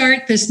we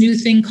start this new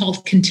thing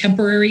called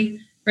contemporary,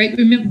 right?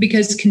 Remember,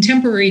 because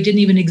contemporary didn't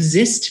even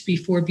exist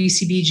before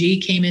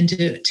BCBG came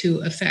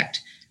into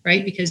effect,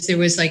 right? Because there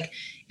was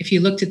if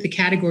you looked at the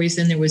categories,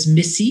 then there was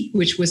Missy,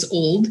 which was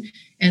old.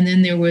 And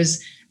then there was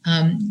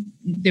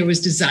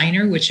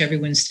designer, which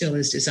everyone still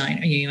is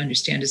designer. You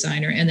understand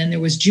designer. And then there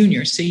was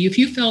junior. So if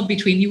you fell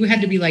between, you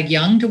had to be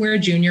young to wear a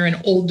junior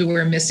and old to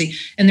wear a Missy.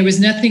 And there was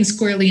nothing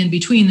squarely in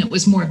between that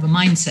was more of a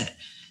mindset.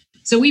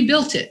 So we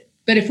built it.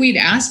 But if we'd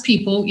asked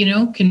people,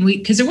 can we,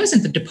 because there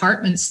wasn't the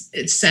departments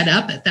set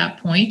up at that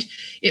point.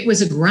 It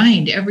was a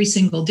grind every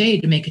single day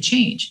to make a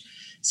change.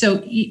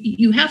 So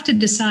you have to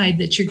decide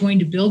that you're going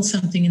to build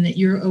something and that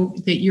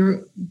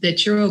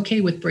you're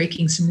okay with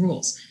breaking some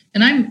rules.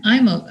 And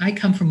I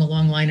come from a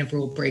long line of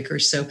rule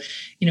breakers. So,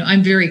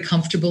 I'm very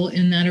comfortable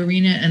in that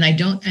arena, and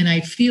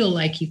I feel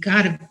like you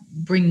got to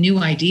bring new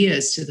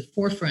ideas to the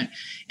forefront.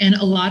 And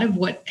a lot of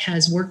what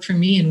has worked for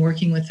me in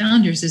working with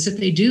founders is that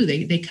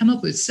they come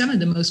up with some of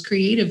the most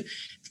creative,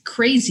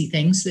 crazy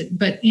things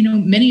but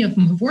many of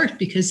them have worked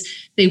because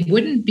they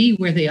wouldn't be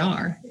where they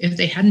are if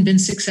they hadn't been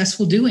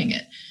successful doing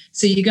it.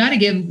 So you got to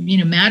give,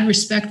 mad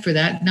respect for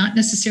that, not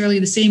necessarily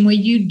the same way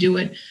you do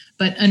it,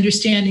 but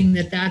understanding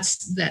that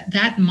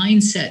that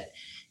mindset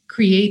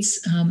creates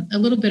a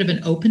little bit of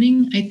an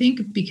opening, I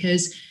think,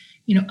 because,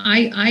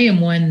 I am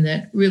one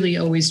that really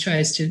always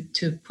tries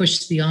to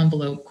push the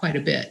envelope quite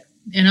a bit.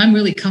 And I'm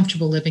really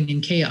comfortable living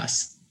in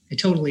chaos. I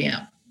totally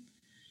am.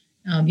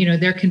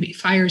 There can be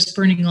fires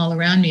burning all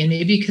around me. And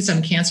maybe because I'm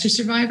a cancer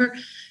survivor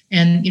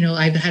and,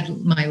 I've had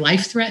my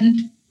life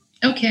threatened.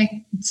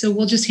 Okay, so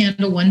we'll just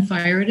handle one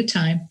fire at a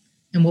time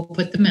and we'll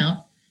put them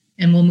out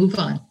and we'll move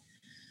on.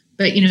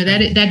 But,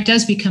 that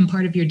does become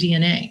part of your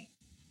DNA.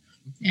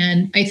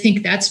 And I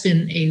think that's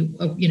been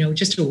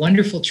just a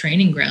wonderful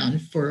training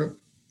ground for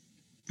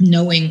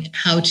knowing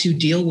how to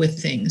deal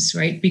with things,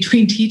 right?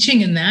 Between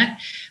teaching and that,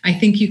 I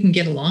think you can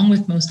get along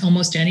with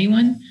almost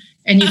anyone.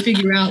 And you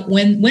figure out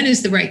when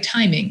is the right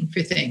timing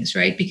for things,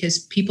 right? Because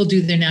people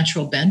do their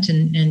natural bent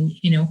and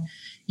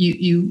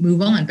you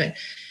move on. But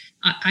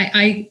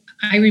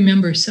I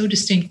remember so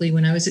distinctly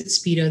when I was at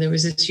Speedo, there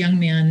was this young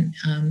man,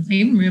 I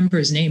even remember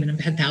his name, and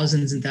I've had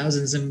thousands and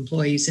thousands of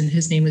employees, and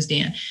his name was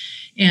Dan.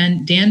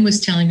 And Dan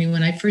was telling me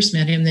when I first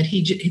met him that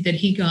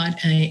he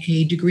got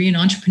a degree in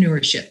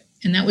entrepreneurship.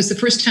 And that was the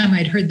first time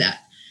I'd heard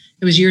that.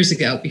 It was years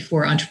ago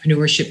before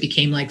entrepreneurship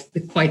became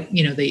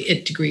the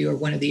IT degree or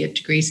one of the IT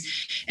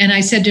degrees. And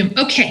I said to him,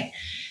 okay.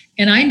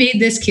 And I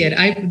made this kid,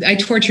 I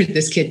tortured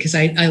this kid because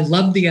I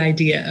loved the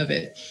idea of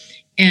it.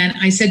 And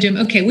I said to him,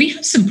 okay, we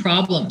have some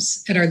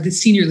problems at the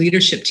senior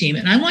leadership team.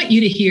 And I want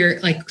you to hear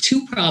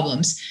 2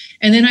 problems.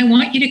 And then I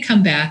want you to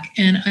come back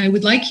and I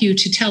would like you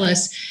to tell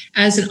us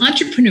as an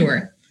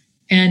entrepreneur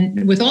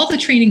and with all the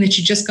training that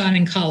you just got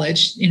in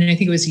college, and I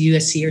think it was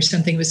USC or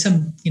something, it was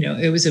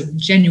it was a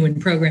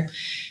genuine program.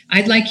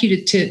 I'd like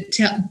you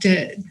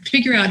to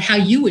figure out how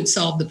you would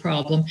solve the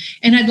problem.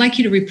 And I'd like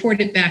you to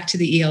report it back to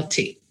the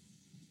ELT.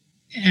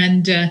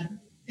 And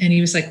he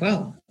was like,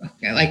 well,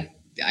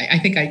 I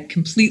think I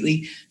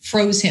completely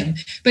froze him,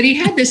 but he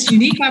had this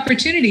unique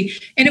opportunity,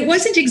 and it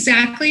wasn't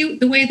exactly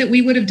the way that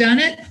we would have done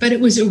it, but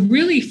it was a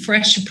really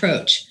fresh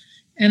approach.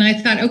 And I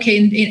thought, okay.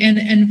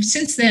 And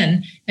since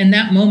then, and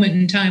that moment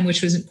in time,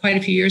 which was quite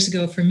a few years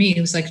ago for me, it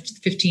was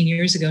 15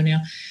 years ago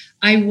now,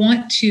 I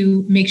want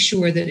to make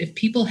sure that if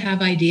people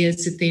have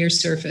ideas that they are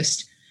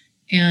surfaced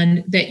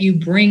and that you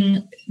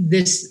bring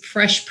this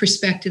fresh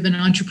perspective and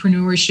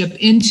entrepreneurship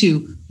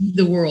into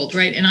the world,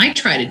 right? And I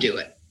try to do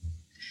it.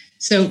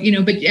 So,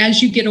 but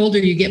as you get older,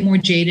 you get more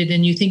jaded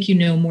and you think you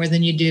know more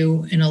than you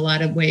do in a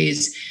lot of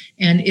ways.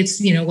 And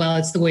it's,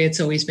 it's the way it's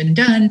always been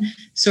done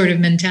sort of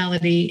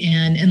mentality.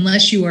 And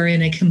unless you are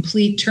in a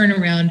complete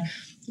turnaround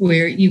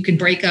where you can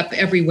break up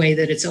every way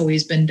that it's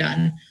always been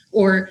done,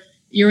 or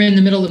you're in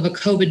the middle of a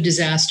COVID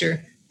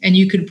disaster and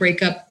you could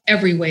break up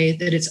every way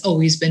that it's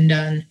always been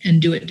done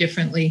and do it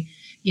differently,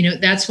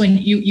 that's when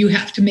you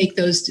have to make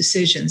those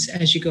decisions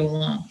as you go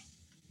along.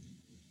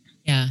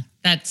 Yeah,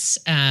 that's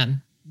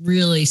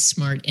really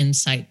smart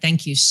insight.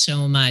 Thank you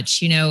so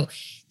much.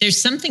 There's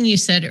something you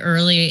said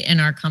early in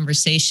our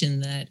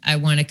conversation that I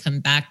want to come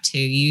back to.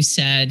 You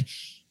said,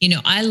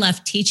 I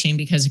left teaching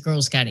because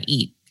girls got to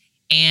eat.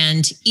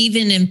 And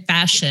even in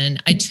fashion,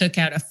 I took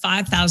out a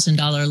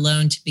 $5,000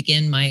 loan to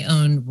begin my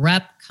own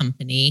rep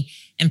company.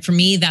 And for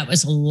me, that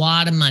was a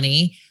lot of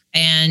money.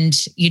 And,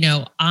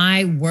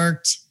 I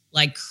worked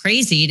like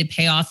crazy to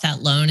pay off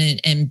that loan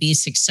and be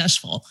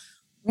successful.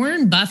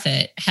 Warren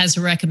Buffett has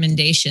a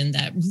recommendation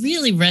that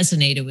really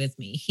resonated with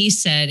me. He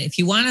said, if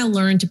you want to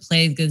learn to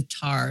play the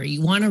guitar, or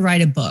you want to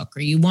write a book,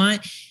 or you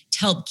want to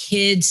help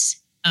kids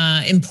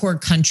in poor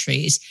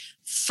countries,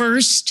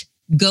 first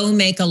go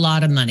make a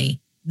lot of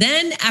money.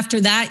 Then after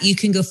that, you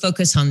can go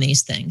focus on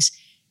these things.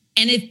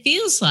 And it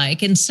feels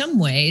like in some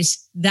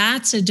ways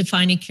that's a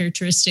defining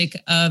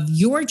characteristic of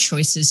your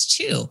choices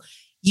too.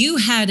 You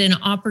had an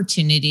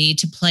opportunity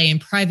to play in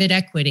private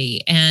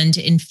equity and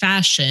in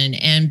fashion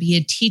and be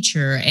a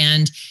teacher.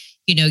 And,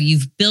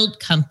 you've built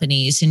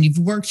companies and you've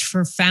worked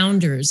for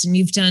founders and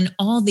you've done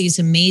all these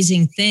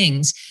amazing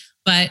things.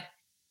 But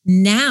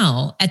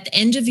now at the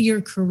end of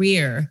your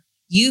career,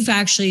 you've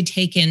actually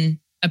taken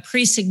a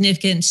pretty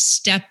significant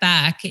step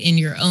back in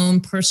your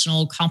own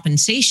personal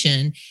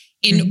compensation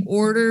in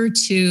order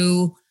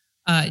to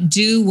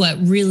do what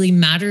really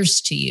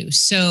matters to you.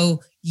 So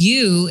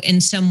you,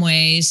 in some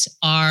ways,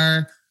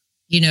 are,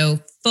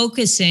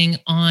 focusing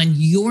on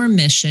your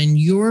mission,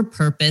 your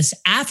purpose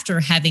after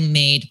having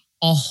made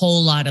a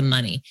whole lot of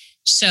money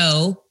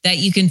so that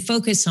you can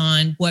focus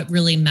on what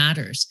really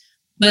matters.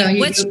 But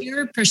what's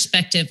your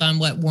perspective on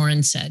what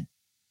Warren said?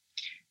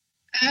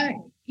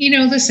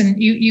 Listen,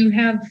 you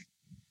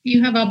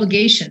have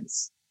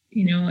obligations,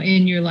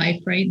 in your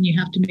life, right? And you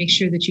have to make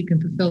sure that you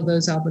can fulfill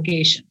those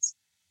obligations.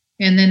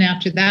 And then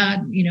after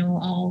that,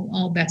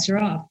 all bets are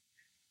off.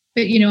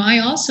 But, I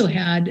also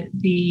had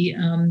the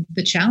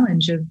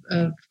challenge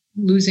of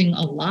losing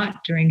a lot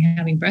during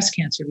having breast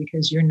cancer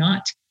because you're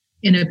not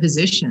in a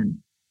position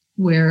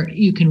where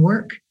you can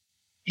work.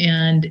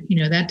 And,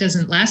 that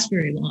doesn't last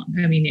very long.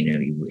 I mean,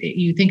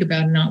 you think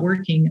about not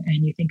working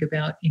and you think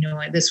about,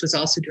 this was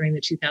also during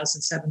the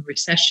 2007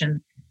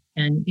 recession.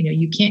 And,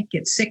 you can't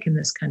get sick in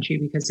this country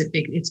because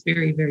it's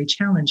very, very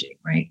challenging,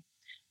 right?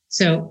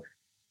 So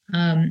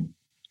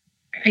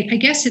I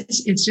guess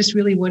it's just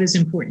really what is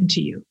important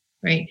to you,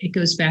 right? It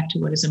goes back to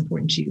what is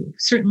important to you.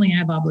 Certainly I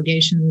have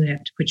obligations. You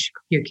have to put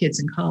your kids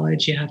in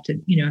college. You have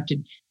to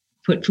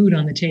put food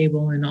on the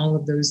table and all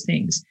of those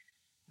things.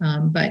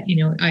 But,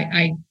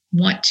 I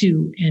want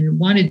to and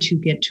wanted to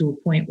get to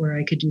a point where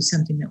I could do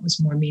something that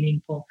was more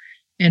meaningful.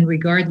 And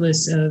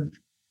regardless of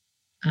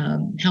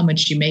how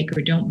much you make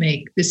or don't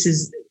make, this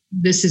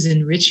is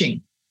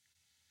enriching.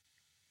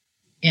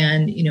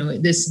 And,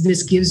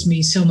 this gives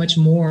me so much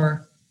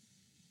more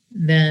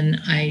than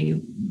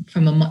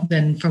from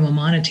a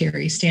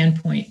monetary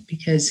standpoint,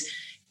 because,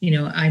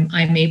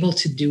 I'm able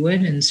to do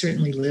it and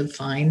certainly live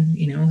fine,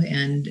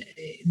 and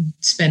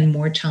spend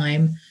more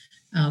time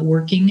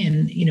working.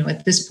 And,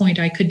 at this point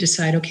I could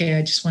decide, okay,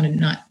 I just want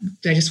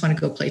to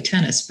go play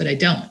tennis, but I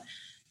don't.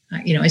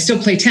 I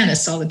still play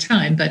tennis all the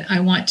time, but I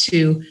want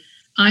to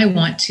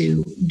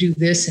do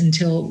this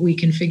until we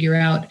can figure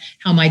out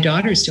how my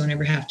daughters don't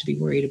ever have to be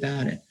worried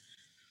about it.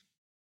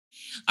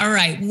 All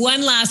right.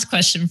 One last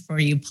question for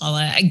you,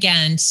 Paula.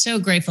 Again, so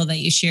grateful that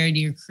you shared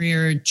your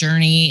career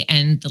journey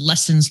and the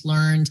lessons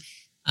learned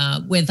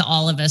with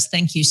all of us.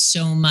 Thank you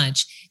so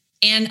much.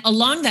 And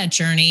along that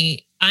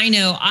journey, I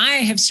know I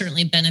have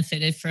certainly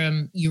benefited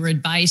from your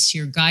advice,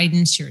 your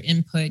guidance, your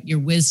input, your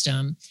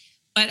wisdom,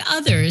 but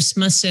others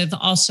must have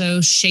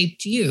also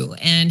shaped you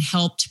and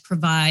helped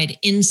provide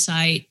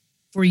insight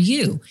for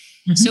you.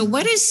 Mm-hmm. So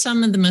what is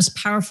some of the most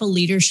powerful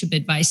leadership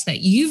advice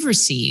that you've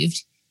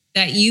received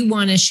that you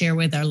want to share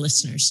with our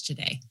listeners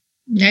today?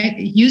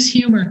 Use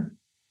humor.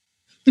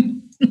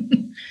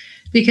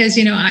 Because,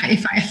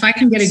 if I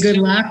can get a good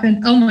laugh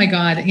in, oh my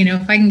God,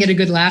 if I can get a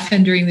good laugh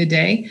in during the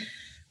day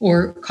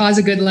or cause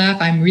a good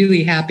laugh, I'm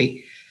really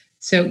happy.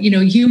 So,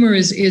 humor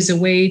is a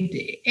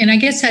way, and I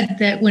guess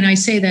that when I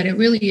say that, it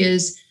really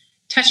is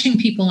touching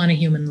people on a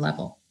human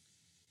level.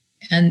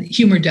 And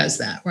humor does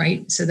that,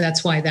 right? So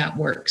that's why that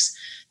works.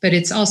 But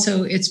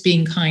it's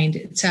being kind,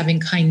 it's having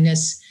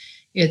kindness.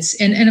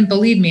 And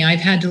believe me,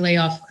 I've had to lay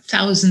off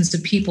thousands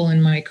of people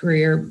in my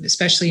career,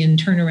 especially in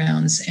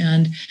turnarounds.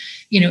 And,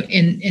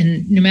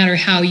 and no matter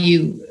how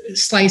you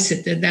slice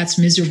it, that's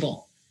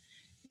miserable.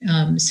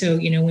 So,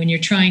 when you're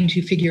trying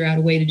to figure out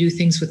a way to do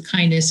things with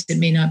kindness, it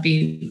may not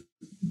be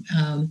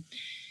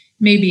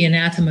maybe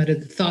anathema to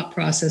the thought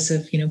process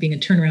of, being a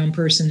turnaround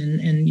person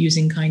and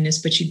using kindness,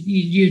 but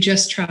you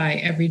just try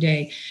every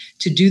day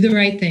to do the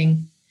right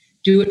thing,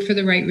 do it for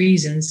the right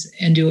reasons,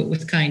 and do it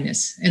with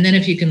kindness. And then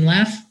if you can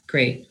laugh,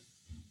 great.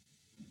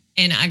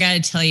 And I got to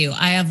tell you,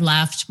 I have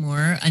laughed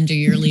more under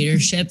your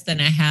leadership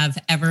than I have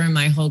ever in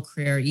my whole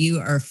career. You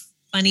are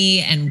funny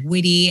and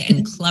witty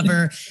and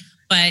clever,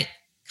 but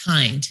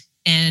kind.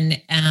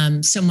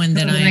 And someone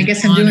that I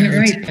guess I'm doing it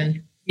right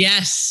then.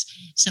 Yes.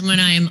 Someone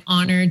I am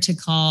honored to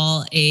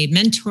call a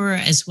mentor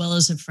as well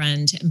as a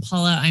friend. And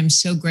Paula, I'm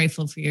so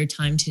grateful for your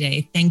time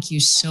today. Thank you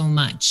so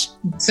much.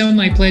 So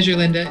my pleasure,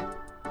 Linda.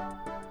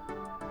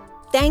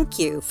 Thank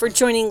you for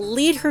joining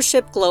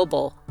Leadership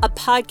Global, a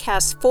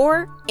podcast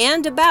for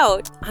and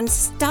about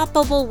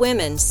unstoppable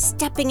women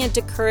stepping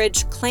into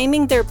courage,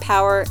 claiming their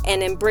power,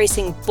 and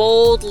embracing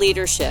bold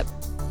leadership.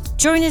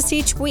 Join us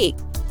each week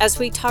as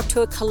we talk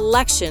to a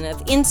collection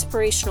of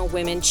inspirational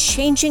women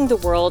changing the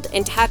world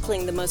and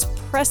tackling the most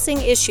pressing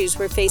issues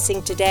we're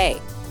facing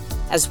today,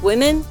 as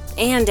women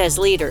and as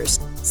leaders.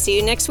 See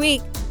you next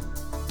week.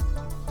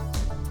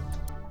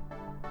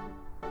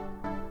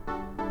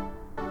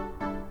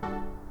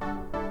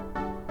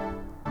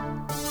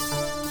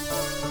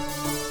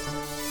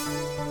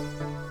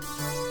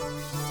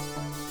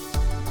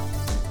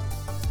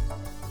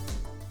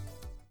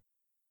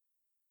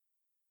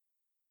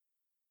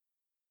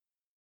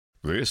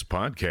 This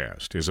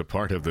podcast is a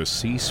part of the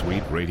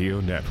C-Suite Radio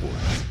Network.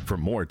 For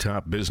more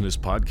top business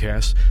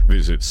podcasts,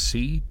 visit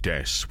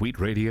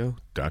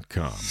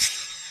c-suiteradio.com.